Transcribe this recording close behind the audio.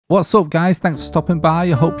What's up guys, thanks for stopping by, I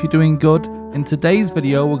hope you're doing good. In today's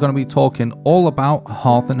video we're going to be talking all about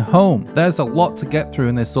Hearth and Home. There's a lot to get through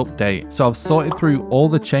in this update, so I've sorted through all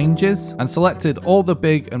the changes and selected all the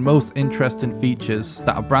big and most interesting features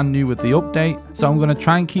that are brand new with the update. So I'm going to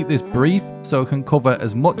try and keep this brief so I can cover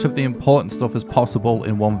as much of the important stuff as possible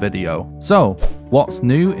in one video. So, what's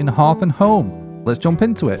new in Hearth and Home? Let's jump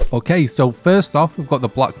into it. Okay, so first off, we've got the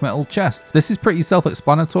black metal chest. This is pretty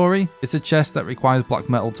self-explanatory. It's a chest that requires black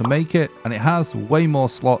metal to make it, and it has way more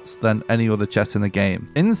slots than any other chest in the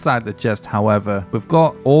game. Inside the chest, however, we've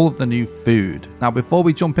got all of the new food. Now, before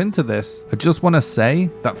we jump into this, I just want to say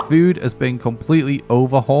that food has been completely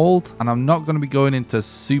overhauled, and I'm not going to be going into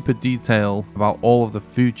super detail about all of the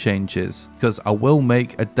food changes, because I will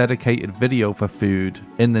make a dedicated video for food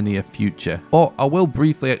in the near future. But I will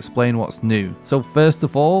briefly explain what's new. So first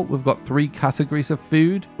of all, we've got three categories of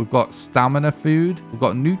food. We've got stamina food, we've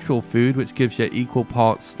got neutral food, which gives you equal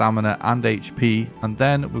parts stamina and HP, and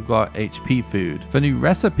then we've got HP food. For new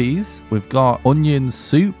recipes, we've got onion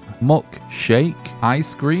soup, muck shake,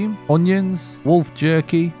 ice cream, onions, wolf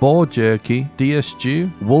jerky, boar jerky, deer stew,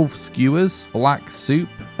 wolf skewers, black soup,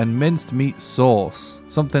 and minced meat sauce.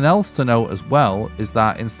 Something else to note as well is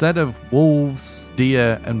that instead of wolves,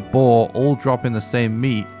 deer, and boar all dropping the same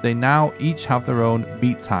meat, they now each have their own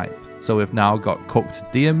meat type. So we've now got cooked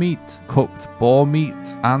deer meat, cooked boar meat,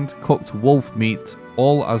 and cooked wolf meat,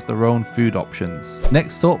 all as their own food options.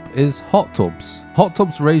 Next up is hot tubs. Hot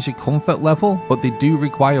tubs raise your comfort level, but they do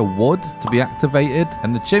require wood to be activated,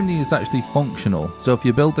 and the chimney is actually functional. So if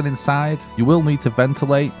you're building inside, you will need to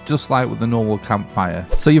ventilate, just like with a normal campfire.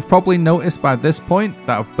 So you've probably noticed by this point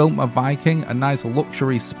that I've built my Viking a nice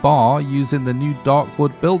luxury spa using the new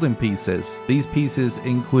darkwood building pieces. These pieces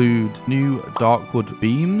include new darkwood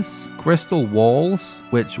beams, crystal walls,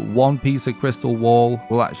 which one piece of crystal wall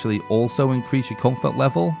will actually also increase your comfort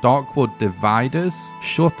level, darkwood dividers,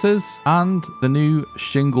 shutters, and the new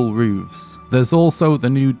shingle roofs. There's also the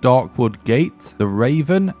new darkwood gate, the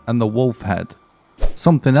raven, and the wolf head.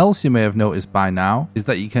 Something else you may have noticed by now is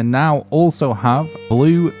that you can now also have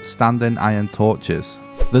blue standing iron torches.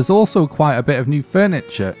 There's also quite a bit of new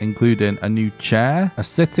furniture, including a new chair, a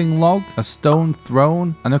sitting log, a stone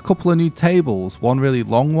throne, and a couple of new tables, one really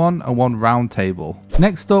long one and one round table.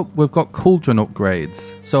 Next up, we've got cauldron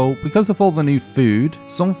upgrades. So because of all the new food,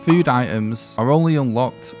 some food items are only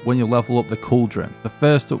unlocked when you level up the cauldron. The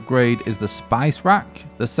first upgrade is the spice rack,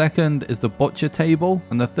 the second is the butcher table,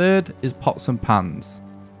 and the third is pots and pans.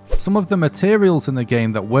 Some of the materials in the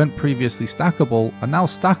game that weren't previously stackable are now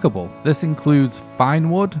stackable. This includes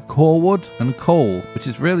fine wood, core wood, and coal, which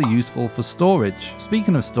is really useful for storage.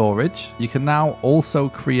 Speaking of storage, you can now also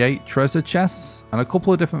create treasure chests and a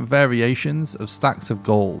couple of different variations of stacks of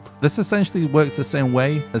gold. This essentially works the same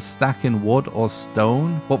way as stacking wood or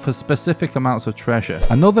stone, but for specific amounts of treasure.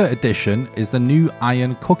 Another addition is the new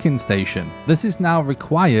iron cooking station. This is now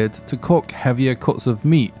required to cook heavier cuts of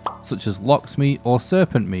meat, such as lox meat or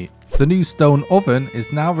serpent meat. The new stone oven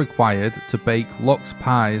is now required to bake lox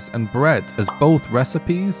pies and bread, as both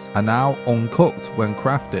recipes are now uncooked when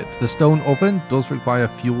crafted. The stone oven does require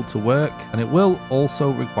fuel to work, and it will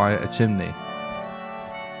also require a chimney.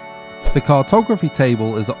 The cartography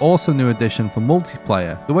table is also a new addition for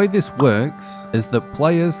multiplayer. The way this works is that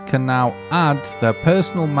players can now add their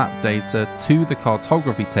personal map data to the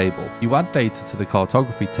cartography table. You add data to the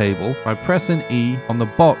cartography table by pressing E on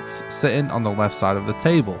the box sitting on the left side of the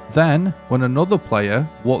table. Then, when another player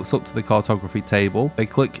walks up to the cartography table, they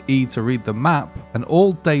click E to read the map, and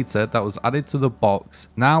all data that was added to the box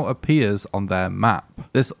now appears on their map.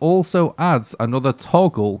 This also adds another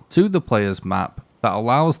toggle to the player's map that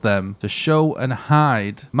allows them to show and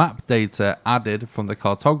hide map data added from the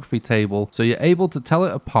cartography table, so you're able to tell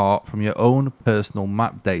it apart from your own personal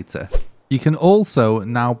map data. You can also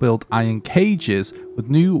now build iron cages with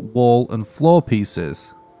new wall and floor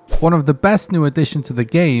pieces. One of the best new additions to the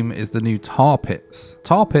game is the new tar pits.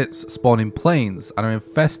 Tar pits spawn in plains and are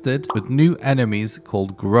infested with new enemies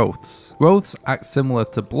called growths. Growths act similar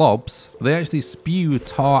to blobs, but they actually spew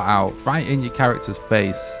tar out right in your character's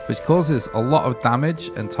face, which causes a lot of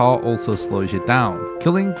damage, and tar also slows you down.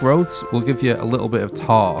 Killing growths will give you a little bit of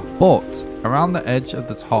tar, but around the edge of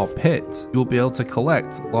the tar pit, you will be able to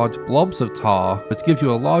collect large blobs of tar, which give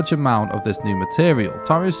you a large amount of this new material.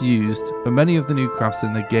 Tar is used for many of the new crafts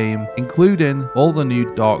in the game, including all the new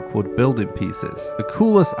darkwood building pieces. The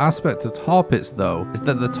coolest aspect of tar pits though is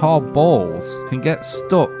that the tar balls can get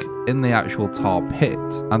stuck in the actual tar pit.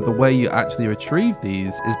 And the way you actually retrieve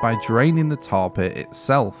these is by draining the tar pit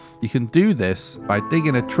itself. You can do this by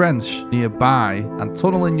digging a trench nearby and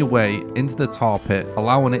tunneling your way into the tar pit,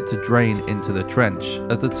 allowing it to drain into the trench.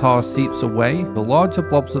 As the tar seeps away, the larger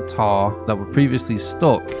blobs of tar that were previously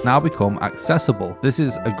stuck now become accessible. This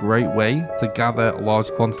is a great way to gather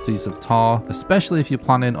large quantities of tar, especially if you're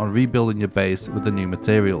planning on rebuilding your base with the new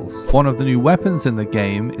materials. One of the new weapons in the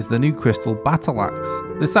game is the new crystal battle axe.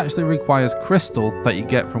 This actually requires crystal that you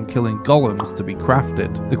get from killing golems to be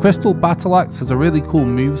crafted. The crystal battle axe has a really cool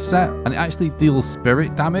moveset, and it actually deals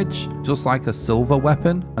spirit damage just like a silver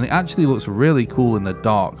weapon, and it actually looks really cool in the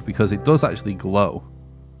dark because it does actually glow.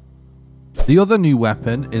 The other new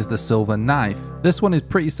weapon is the silver knife. This one is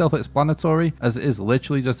pretty self-explanatory as it is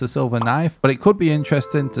literally just a silver knife, but it could be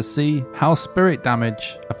interesting to see how spirit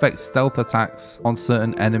damage affects stealth attacks on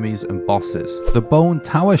certain enemies and bosses. The bone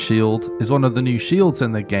tower shield is one of the new shields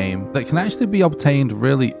in the game that can actually be obtained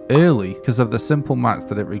really early because of the simple mats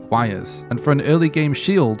that it requires. And for an early game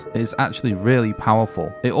shield, it is actually really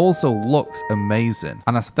powerful. It also looks amazing,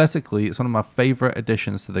 and aesthetically it's one of my favorite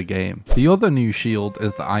additions to the game. The other new shield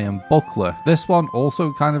is the iron buckler. This one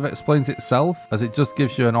also kind of explains itself as it just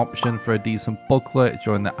gives you an option for a decent buckler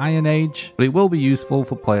during the Iron Age, but it will be useful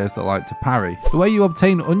for players that like to parry. The way you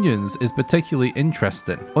obtain onions is particularly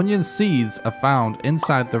interesting. Onion seeds are found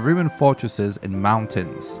inside the ruined fortresses in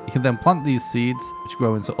mountains. You can then plant these seeds which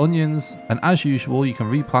grow into onions, and as usual you can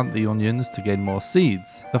replant the onions to gain more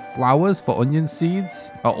seeds. The flowers for onion seeds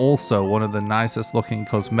are also one of the nicest looking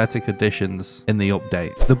cosmetic additions in the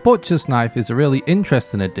update. The butcher's knife is a really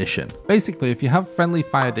interesting addition. Basically, if you have friendly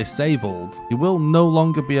fire disabled, you will no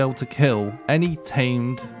longer be able to kill any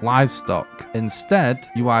tamed livestock. Instead,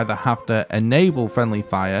 you either have to enable friendly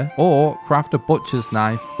fire or craft a butcher's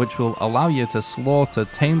knife, which will allow you to slaughter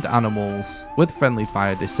tamed animals with friendly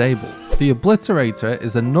fire disabled. The obliterator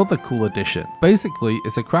is another cool addition. Basically,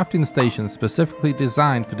 it's a crafting station specifically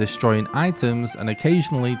designed for destroying items and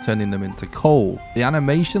occasionally turning them into coal. The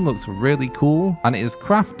animation looks really cool, and it is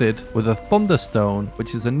crafted with a thunderstone,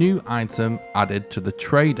 which is a new item added to the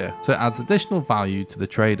trader, so it adds additional value to the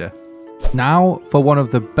trader. Now for one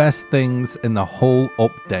of the best things in the whole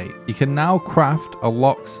update. You can now craft a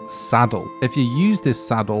Lox saddle. If you use this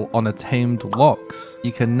saddle on a tamed Lox,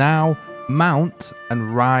 you can now mount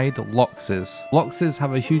and ride Loxes. Loxes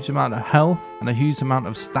have a huge amount of health and a huge amount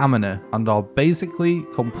of stamina and are basically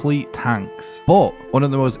complete tanks. But one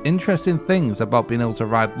of the most interesting things about being able to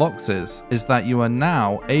ride Loxes is that you are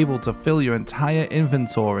now able to fill your entire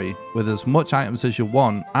inventory with as much items as you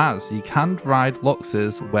want, as you can ride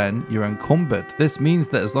Loxes when you're encumbered. This means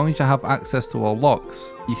that as long as you have access to a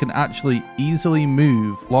Lox, you can actually easily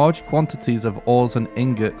move large quantities of ores and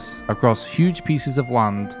ingots across huge pieces of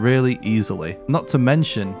land really easily. Not to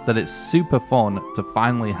mention that it's super fun to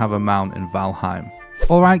finally have a mount in Valheim.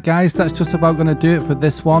 Alright guys, that's just about going to do it for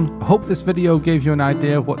this one. I hope this video gave you an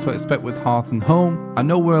idea of what to expect with Hearth and Home. I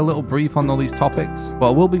know we're a little brief on all these topics, but I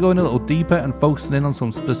will be going a little deeper and focusing in on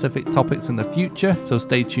some specific topics in the future, so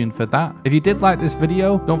stay tuned for that. If you did like this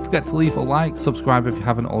video, don't forget to leave a like, subscribe if you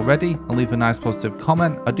haven't already, and leave a nice positive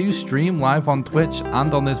comment. I do stream live on Twitch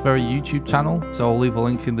and on this very YouTube channel, so I'll leave a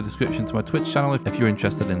link in the description to my Twitch channel if you're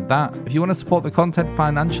interested in that. If you want to support the content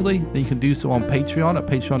financially, then you can do so on Patreon at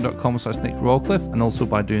patreon.com/NickRawcliffe, and also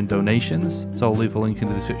by doing donations, so I'll leave a link in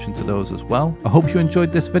the description to those as well. I hope you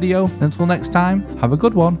enjoyed this video, and until next time, have a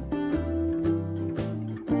good one.